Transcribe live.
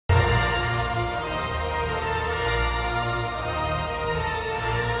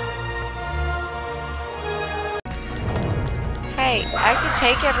Hey, I could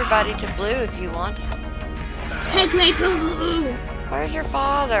take everybody to Blue if you want. Take me to Blue. Where's your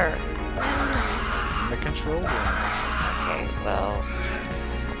father? The control room. Okay, well,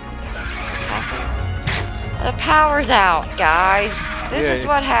 what's happening? The power's out, guys. This is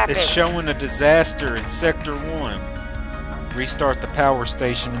what happens. It's showing a disaster in Sector 1. Restart the power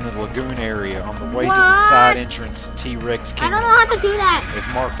station in the lagoon area on the way to the side entrance to T-Rex I Kingdom. don't know how to do that. They've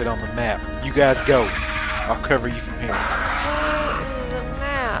marked it on the map. You guys go. I'll cover you from here. Where is the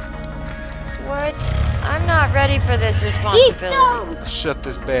map? What? I'm not ready for this responsibility. Let's shut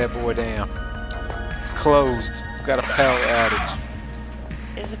this bad boy down. It's closed. We've got a power outage.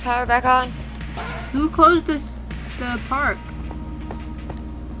 Is the power back on? Who closed the park?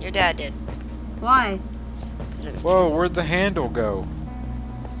 Your dad did. Why? Whoa, where'd the handle go?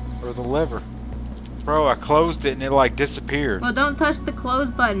 Or the lever? Bro, I closed it and it like disappeared. Well, don't touch the close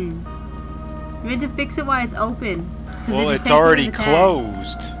button. You need to fix it while it's open. Well, it's already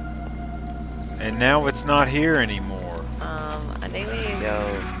closed. And now it's not here anymore. I think we need to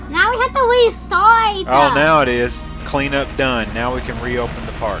go. Now we have to restart. Oh, now it is. Cleanup done. Now we can reopen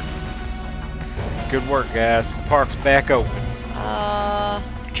the park. Good work, guys. The park's back open.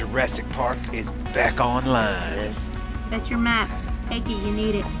 Jurassic Park is back online. That's your map. Take it, you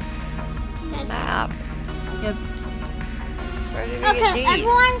need it. Map? Yep. Where did we get these?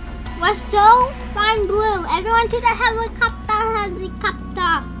 Everyone, let's go find Blue. Everyone to the helicopter.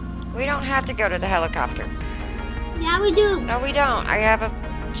 We don't have to go to the helicopter. Yeah, we do. No, we don't. I have a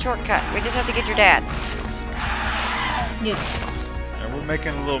shortcut. We just have to get your dad. Yeah. And we're making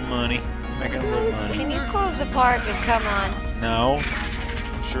a little money. Can you close the park and come on? No.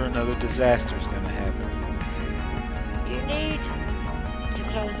 I'm sure another disaster is going to happen. You need to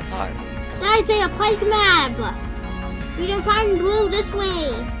close the park. That's a park map. We can find Blue this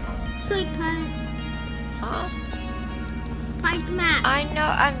way. Shortcut. Huh? Park map. I know.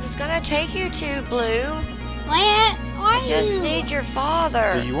 I'm just going to take you to Blue. Where are I just you? need your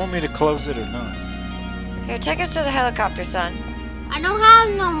father. Do you want me to close it or not? Here, take us to the helicopter, son. I don't have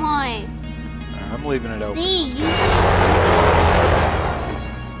no more. I'm leaving it open. These.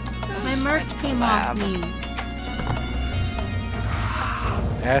 My merch came off me.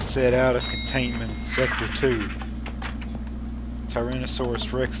 Asset out of containment in Sector 2.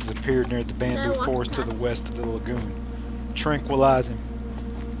 Tyrannosaurus Rex has appeared near the bamboo forest to the west of the lagoon. Tranquilize him.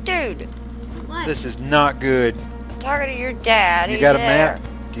 Dude. What? This is not good. I'm talking to your dad. You He's got a there. map?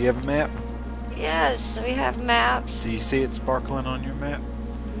 Do you have a map? Yes, we have maps. Do you see it sparkling on your map?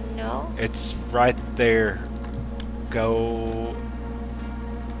 No. It's right there. Go.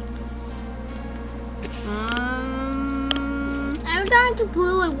 It's. I'm going to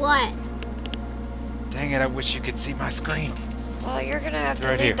Blue or what? Dang it! I wish you could see my screen. Well, you're gonna have to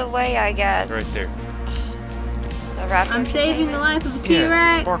Right lead here. the way, I guess. Right there. The raptor I'm saving the life of a Yeah, it's the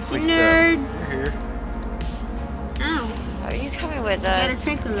T-Rex. sparkly Nerds. stuff. You're here. Ow. Are you coming with Get a us?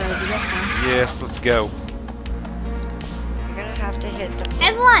 tranquilizer, that's fine. Yes, let's go. You're gonna have to hit the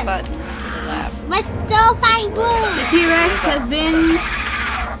Everyone. button to the left. Let's go find Blue. The T-Rex has been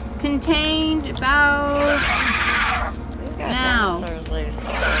contained about We've got now. dinosaurs loose all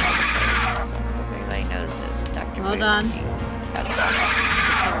over the place. Everybody knows this. Dr. Hold Wu, on. tell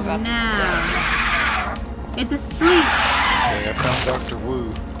her about this disaster. Now. It's asleep. Okay, I found Dr.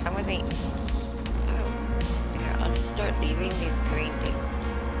 Wu. Come with me. Oh. Here, I'll just start leaving these green things.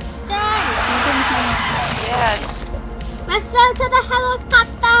 Yes. Let's go to the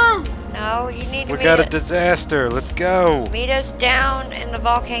helicopter. No, you need to We meet got a us. disaster. Let's go. Meet us down in the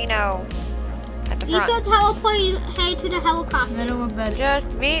volcano. At the You front. should teleport hey to the helicopter. Better or better.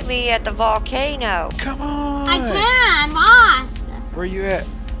 Just meet me at the volcano. Come on. I can't. I'm lost. Where you at?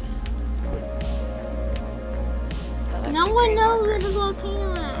 I left No you one green knows where markers. the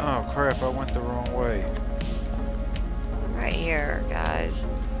volcano is. Oh crap! I went the wrong way. I'm right here, guys.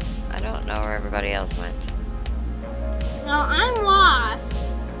 I don't know where everybody else went. No, I'm lost.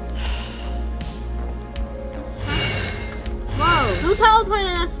 Whoa! Who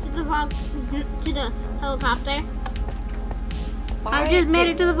teleported us to the helicopter? I just made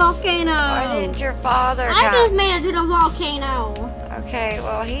it to the volcano. Why didn't your father I come? just made it to the volcano. Okay,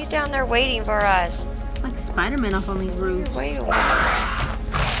 well, he's down there waiting for us. Like Spider-Man up on these roofs. Wait a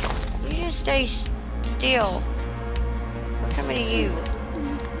minute. You just stay still. We're coming to you.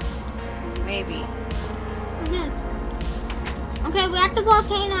 Maybe. Okay, we're at the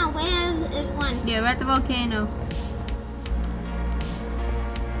volcano. Where is one? Yeah, we're at the volcano.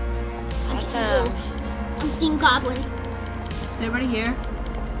 Awesome. I'm Team Goblin. Is everybody here?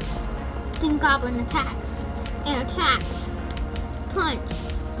 Team Goblin attacks. And attacks. Punch.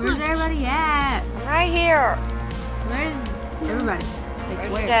 Where's everybody at? I'm right here. Where's Everybody. Like,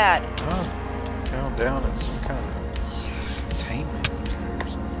 Where's where? your dad? Down in some kind of containment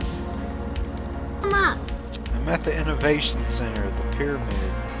universe. Come up. I'm at the Innovation Center at the pyramid.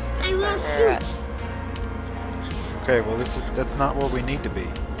 I will Where shoot. Okay, well that's not where we need to be.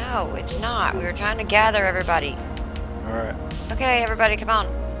 No, it's not. We were trying to gather everybody. Alright, Okay, everybody, come on.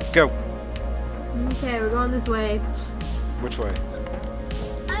 let's go. Okay, we're going this way. Which way?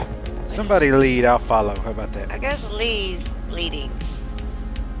 Somebody lead, I'll follow. How about that? I guess Lee's leading.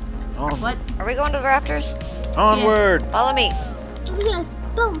 On. What? Are we going to the rafters? Onward! Follow me. Over here.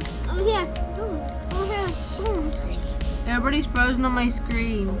 Boom. Over here. Boom. Over here. Boom. Everybody's frozen on my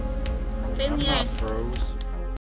screen. Over I'm here. not froze.